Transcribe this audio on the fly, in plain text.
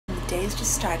day is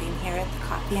just starting here at the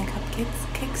Coffee and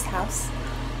Cupcakes house.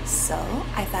 So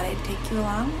I thought I'd take you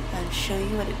along and show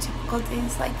you what a typical day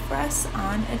is like for us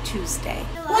on a Tuesday.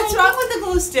 What's wrong with the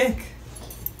glue stick?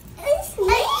 We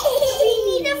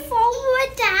need to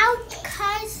forward out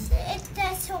because it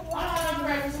doesn't work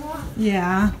anymore.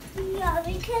 Yeah. Yeah,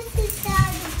 because it's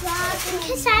out of battery.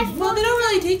 Because Well, they don't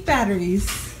really take batteries.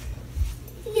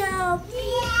 Yeah,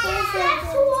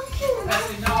 that's working.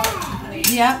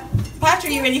 Yep.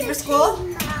 Patrick, are you ready for school?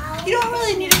 You don't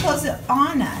really need to close it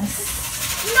on us.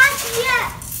 Not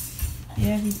yet.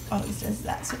 Yeah, he always does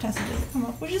that, so Tessa doesn't come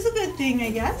up, which is a good thing, I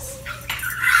guess.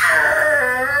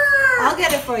 I'll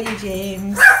get it for you,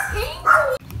 James.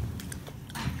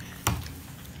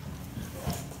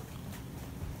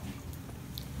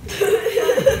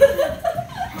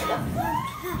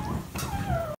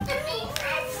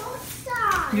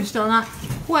 You're still not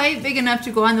quite big enough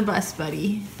to go on the bus,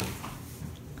 buddy.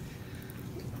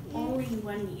 Only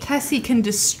 1 year. Tessie can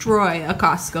destroy a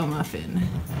Costco muffin.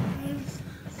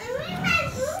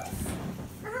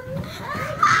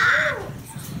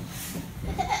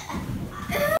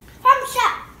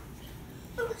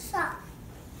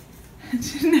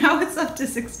 Now it's up to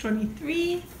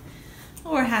 6:23.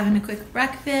 We're having a quick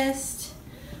breakfast.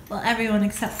 Well, everyone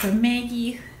except for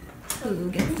Maggie, who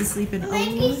gets to sleep in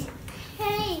Maggie's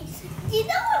case. Do you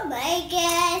know what Maggie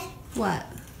is? What?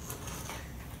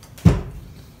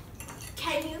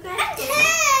 Can you guys? 10.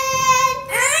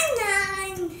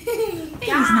 I'm 9.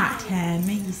 Maggie's not 10.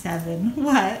 Maggie's 7.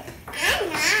 What? I'm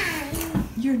 9.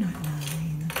 You're not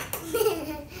 9.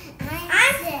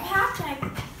 I'm Patrick.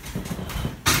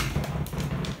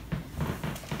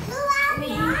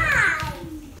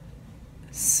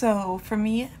 So for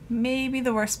me, maybe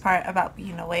the worst part about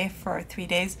being away for 3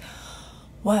 days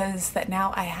was that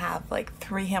now I have like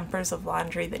 3 hampers of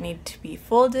laundry that need to be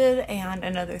folded and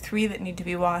another 3 that need to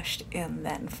be washed and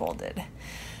then folded.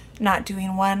 Not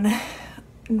doing one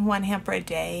hamper a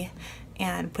day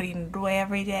and putting it away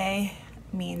every day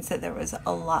means that there was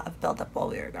a lot of buildup while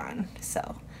we were gone.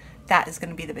 So that is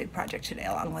going to be the big project today,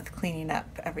 along with cleaning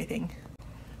up everything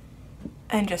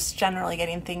and just generally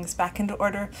getting things back into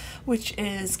order, which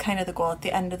is kind of the goal at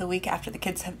the end of the week after the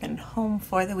kids have been home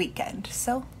for the weekend.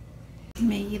 So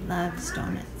Maggie loves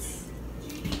donuts.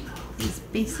 It's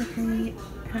basically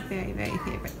her very, very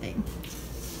favorite thing.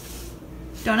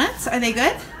 Donuts, are they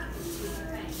good?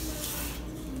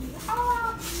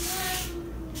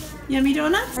 Yummy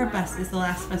donuts? Our bus is the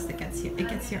last bus that gets here. It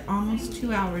gets here almost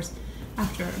 2 hours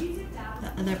after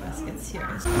the other bus gets here.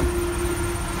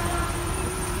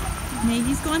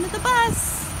 Maggie's going to the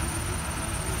bus.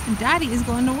 And Daddy is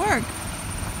going to work.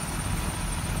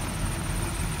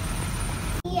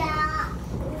 Yeah,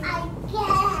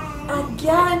 again.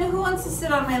 Again? Who wants to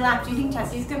sit on my lap? Do you think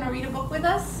Tessie's going to read a book with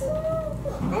us? I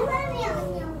want to be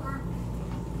on your lap.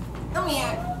 Come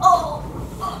here. Oh.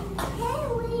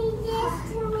 Can we just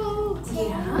do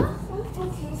Yeah.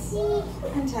 Tessie?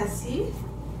 And Tessie?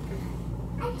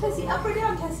 Tessie, up or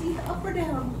down, Tessie? Up or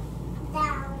down?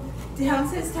 Down. Down,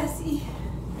 says Tessie.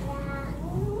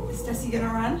 Down. Is Tessie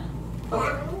gonna run?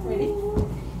 Okay, ready?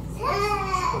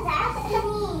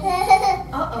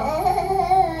 Uh-oh.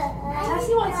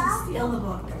 Tessie wants to steal the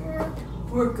book.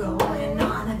 We're going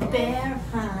on a bear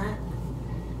hunt.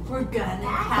 We're gonna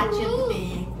catch a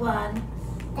big one.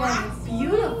 What a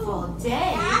beautiful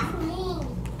day. That's me.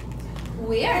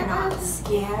 We're not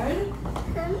scared.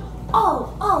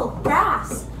 Oh,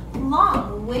 grass.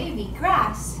 Long, wavy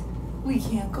grass. We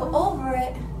can't go over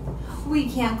it. We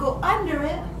can't go under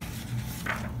it.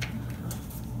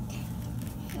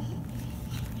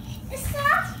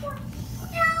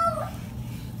 No.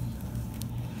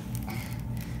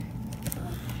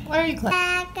 What are you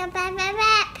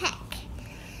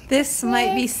This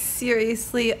might be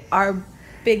seriously our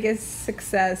biggest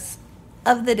success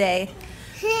of the day.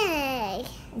 Hey.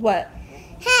 What?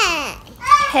 Hey.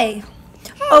 Hey.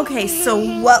 Okay, so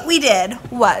what we did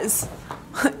was,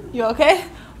 you okay?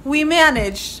 We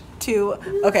managed to,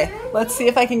 okay, let's see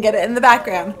if I can get it in the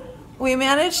background. We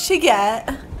managed to get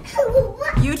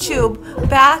YouTube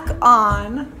back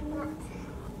on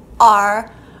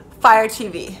our Fire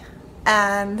TV.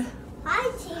 And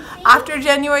after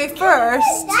January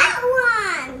 1st, That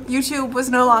one. YouTube was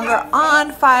no longer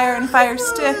on Fire and Fire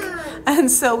Stick,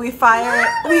 and so we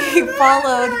followed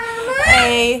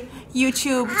a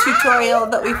YouTube tutorial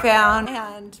that we found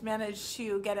and managed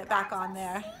to get it back on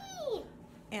there.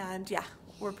 And yeah,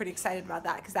 we're pretty excited about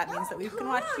that because that means that we can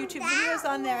watch YouTube videos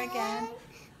on there again.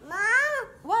 Mom.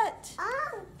 What?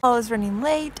 I was running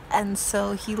late, and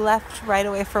so he left right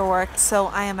away for work, so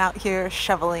I am out here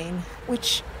shoveling,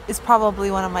 which is probably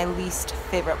one of my least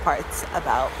favorite parts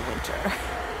about winter.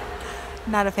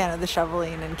 Not a fan of the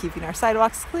shoveling and keeping our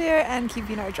sidewalks clear and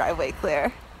keeping our driveway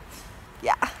clear.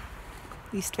 Yeah,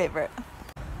 least favorite.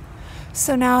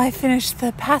 So now I finished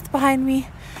the path behind me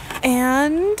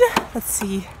and let's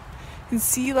see, you can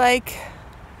see like,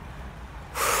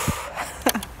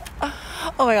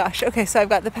 oh my gosh. Okay, so I've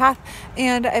got the path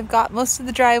and I've got most of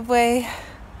the driveway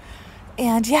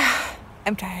and yeah,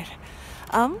 I'm tired.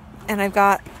 And I've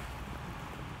got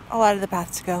a lot of the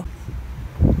path to go.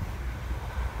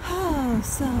 Oh,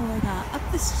 so I got up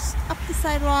the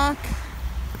sidewalk,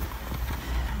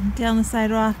 down the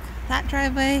sidewalk, that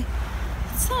driveway,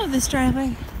 some of this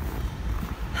driveway,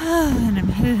 and I'm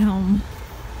headed home.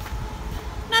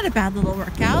 Not a bad little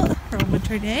workout for a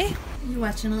winter day. You're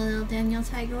watching a little Danielle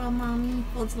Tiger while mommy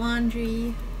folds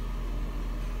laundry.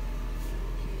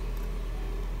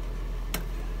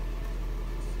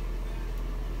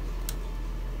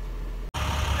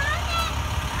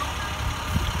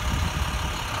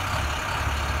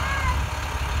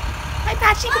 Hi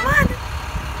Patchy, come on! I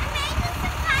made a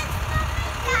surprise for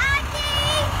my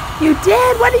daddy! You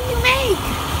did? What did you make?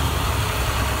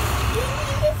 You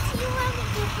need to see what we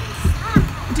did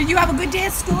inside. Did you have a good day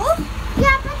at school?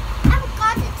 Yeah, but I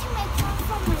forgot it to make one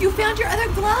for my You found your other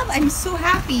glove? I'm so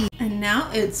happy. And now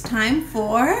it's time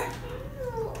for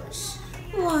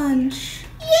lunch.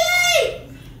 Yay!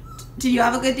 Did you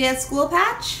have a good day at school,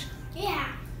 Patch? Yeah.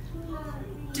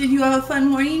 Did you have a fun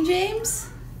morning, James?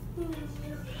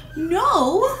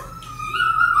 No.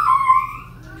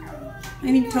 I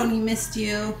think Tony missed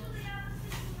you.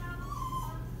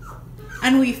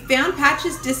 And we found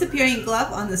Patch's disappearing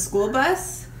glove on the school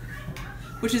bus,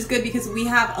 which is good because we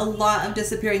have a lot of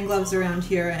disappearing gloves around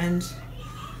here and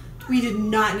we did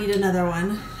not need another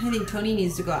one. I think Tony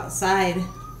needs to go outside.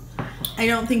 I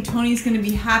don't think Tony's going to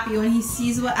be happy when he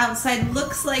sees what outside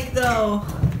looks like though.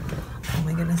 Oh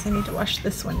my goodness, I need to wash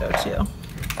this window too.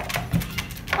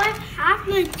 What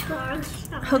happened to us?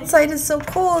 Outside is so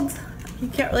cold. You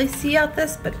can't really see out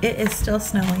this, but it is still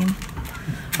snowing.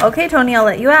 Okay, Tony, I'll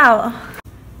let you out.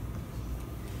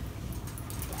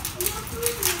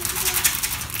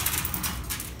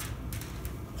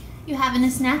 You having a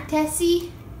snack,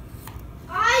 Tessie?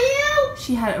 Are you?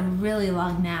 She had a really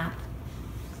long nap.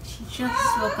 She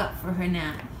just woke up from her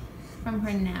nap. Tessie,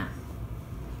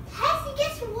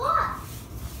 guess what?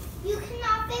 You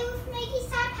cannot play with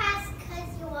Mickey's iPad because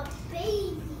you're a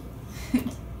baby.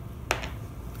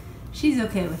 She's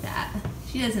okay with that.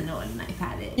 She doesn't know what an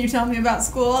iPad is. You're telling me about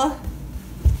school?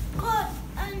 I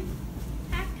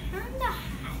kinda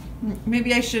had.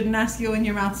 Maybe I shouldn't ask you when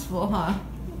your mouth's full, huh?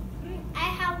 I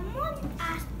have one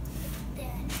after.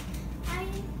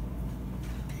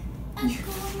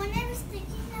 When I was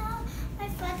thinking out, my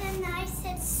father and I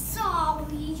said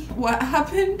sorry. What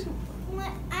happened?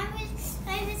 When I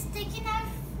was sticking out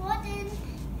foot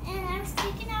and I was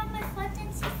sticking out my foot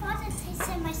and said, Father,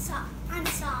 I'm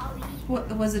sorry.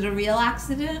 What, was it a real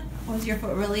accident? Was your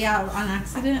foot really out on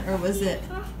accident, or was it?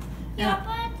 Yeah,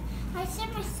 but I said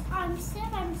I'm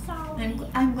sorry.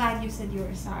 I'm glad you said you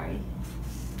were sorry.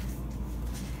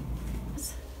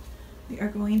 We are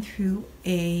going through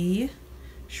a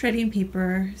shredding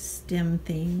paper stem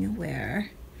thing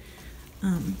where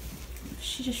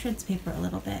she just shreds paper a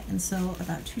little bit, and so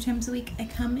about 2 times a week I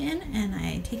come in and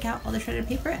I take out all the shredded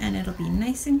paper and it'll be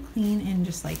nice and clean in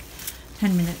just like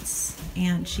 10 minutes,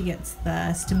 and she gets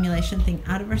the stimulation thing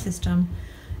out of her system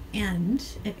and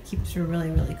it keeps her really,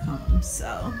 really calm.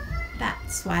 So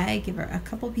that's why I give her a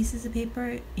couple pieces of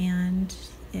paper and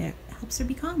it helps her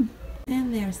be calm.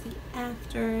 And there's the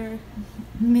after.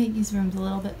 Maggie's room's a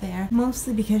little bit bare,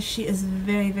 mostly because she is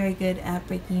very, very good at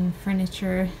breaking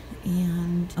furniture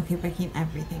and breaking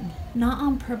everything. Not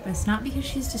on purpose, not because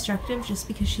she's destructive, just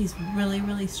because she's really,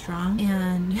 really strong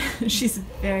and she's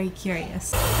very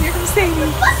curious. Here comes Sadie.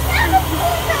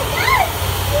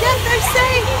 Yes, there's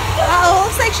Sadie. Oh,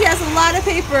 looks like she has a lot of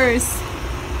papers.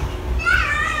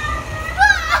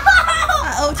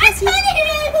 Uh-oh, Tessie's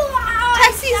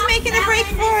making a break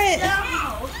for it.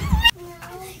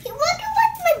 Look at what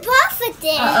my Buffett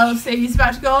did. Uh-oh, Sadie's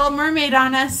about to go all mermaid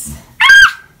on us.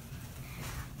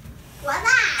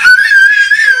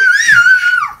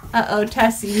 Uh-oh,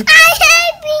 Tessie. I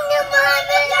hate being a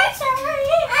mermaid. I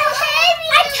hate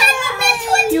being a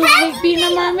mermaid. You hate being a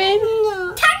mermaid?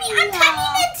 I'm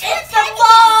turning into It's the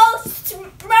most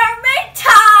mermaid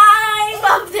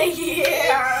time of the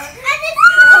year.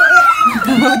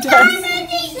 Oh, Tessie.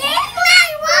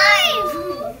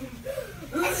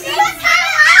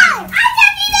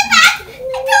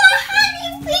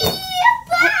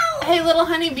 Hey, little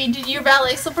honeybee, did your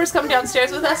ballet slippers come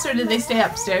downstairs with us or did they stay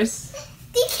upstairs?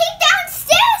 They came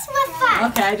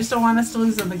I just don't want us to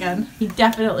lose him again. He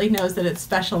definitely knows that it's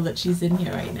special that she's in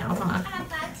here right now, huh? I'm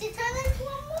about to turn into a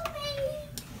mermaid.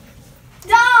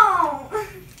 Don't!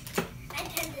 I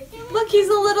turned into a Look, he's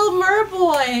a little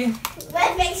merboy. With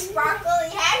a sparkly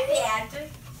headband.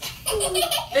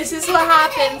 This is what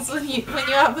happens when you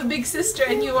have a big sister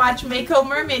and you watch Mako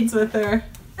Mermaids with her.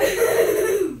 Dad,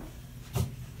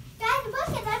 look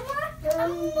at that.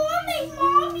 I'm a mermaid,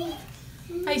 Mommy.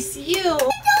 I see you. I don't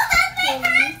have my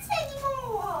hands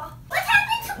anymore. What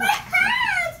happened to my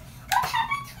hands? What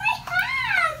happened to my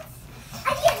hands? I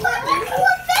just want to do a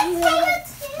big tail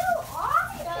too.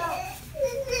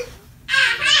 I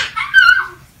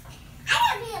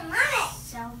want to be a mermaid.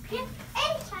 So get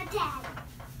into Dad.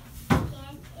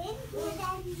 Get into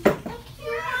Daddy.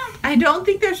 I don't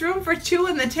think there's room for two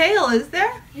in the tail, is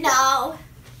there? No.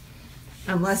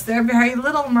 Unless they're very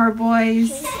little merboys.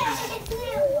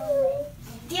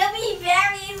 They'll be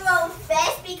very low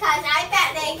fish because I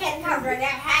bet they can cover their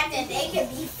heads and they can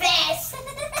be fish.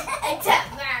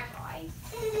 Except mermaids.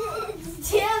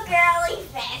 Two girly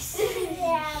fish.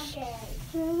 Yeah, okay.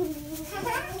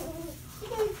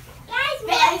 Guys,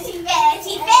 Fancy,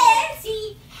 fancy,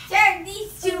 fancy. Turn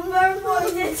these two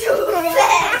mermaids into fish.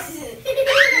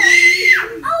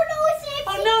 Oh no, it's empty.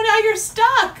 Oh no, now you're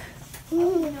stuck.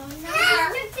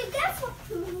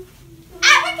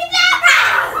 Abracadabra!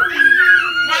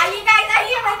 Now you guys are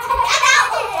here. Get out!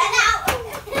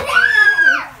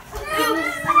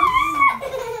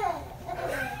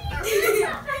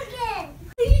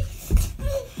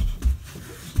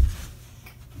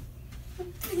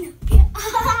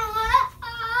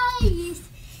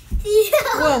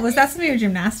 Whoa, was that some of your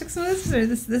gymnastics moves, or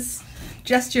this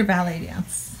just your ballet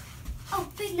dance?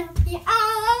 Open up your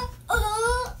eye.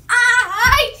 Oh,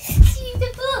 I see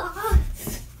the ball.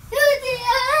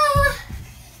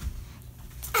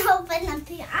 Open up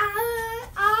your eye.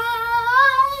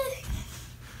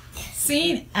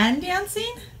 Singing and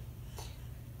dancing?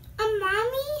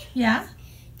 Mommy, Yeah?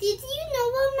 did you know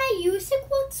what my music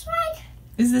looks like?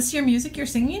 Is this your music you're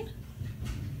singing?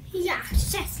 Yeah,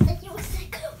 just the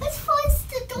music. Let's force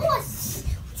the doors.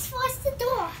 Let's force the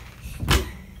door.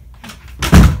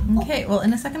 Okay, well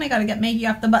in a second I gotta get Maggie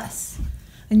off the bus.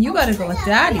 And you gotta go with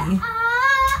Daddy.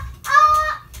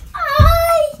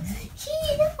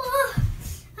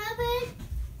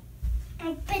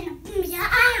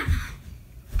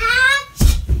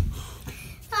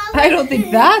 I don't think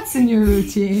that's in your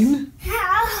routine.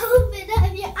 Open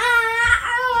up your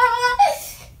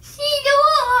eyes. See the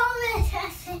wall.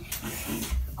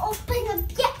 Open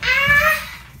up your eyes.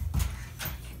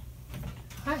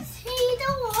 Hi. See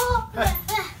the wall.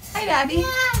 Hi, Daddy.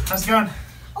 How's it going?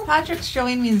 Patrick's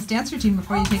showing me his dance routine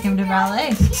before you take him to ballet.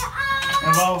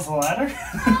 Involves a ladder?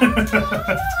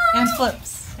 And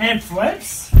flips. And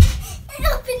flips?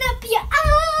 Open up your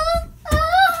eyes.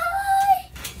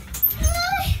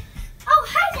 Oh,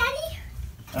 hi, Daddy.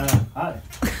 Hi.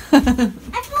 I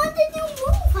found a new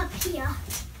move up here.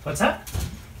 What's that?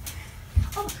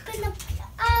 Open up your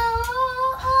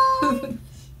eyes.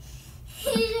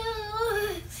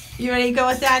 You ready to go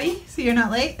with Daddy so you're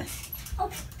not late? Oh,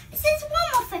 this is one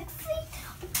more thing.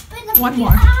 Open up One your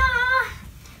more. eyes.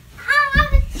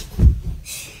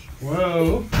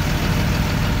 Whoa.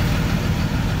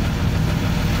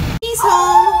 He's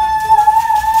home.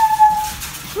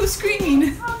 Who's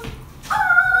screaming?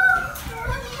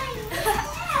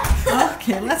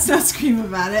 Okay, let's not scream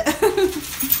about it.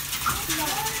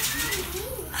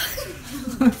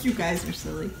 You guys are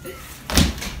silly.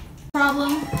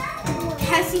 Problem?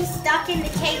 Tessie's stuck in the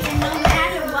cage and no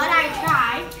matter what I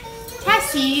try.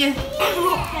 Tessie,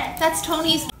 that's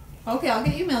Tony's. Okay, I'll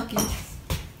get you Milky.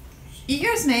 Eat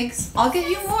your snakes. I'll get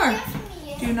you more.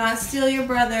 Do not steal your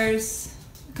brother's.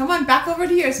 Come on, back over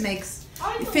to your snakes.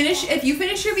 If you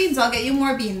finish your beans, I'll get you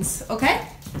more beans. Okay?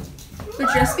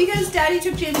 But just because Daddy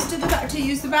took James to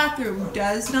use the bathroom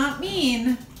does not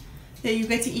mean that you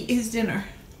get to eat his dinner.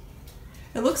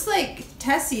 It looks like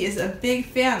Tessie is a big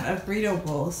fan of burrito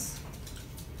bowls.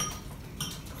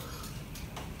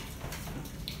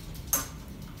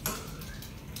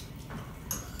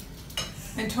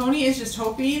 And Tony is just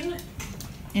hoping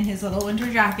in his little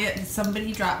winter jacket that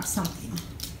somebody dropped something.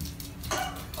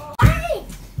 Hi.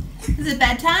 Is it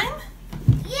bedtime?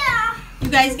 Yeah. You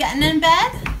guys getting in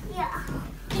bed? Yeah.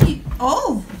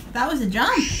 Oh, that was a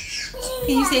jump.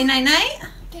 Can you say night-night?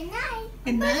 Good night.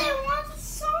 Good But I night. want a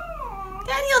song.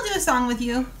 Daddy will do a song with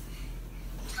you.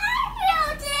 I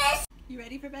built this. You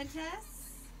ready for bed, Tess?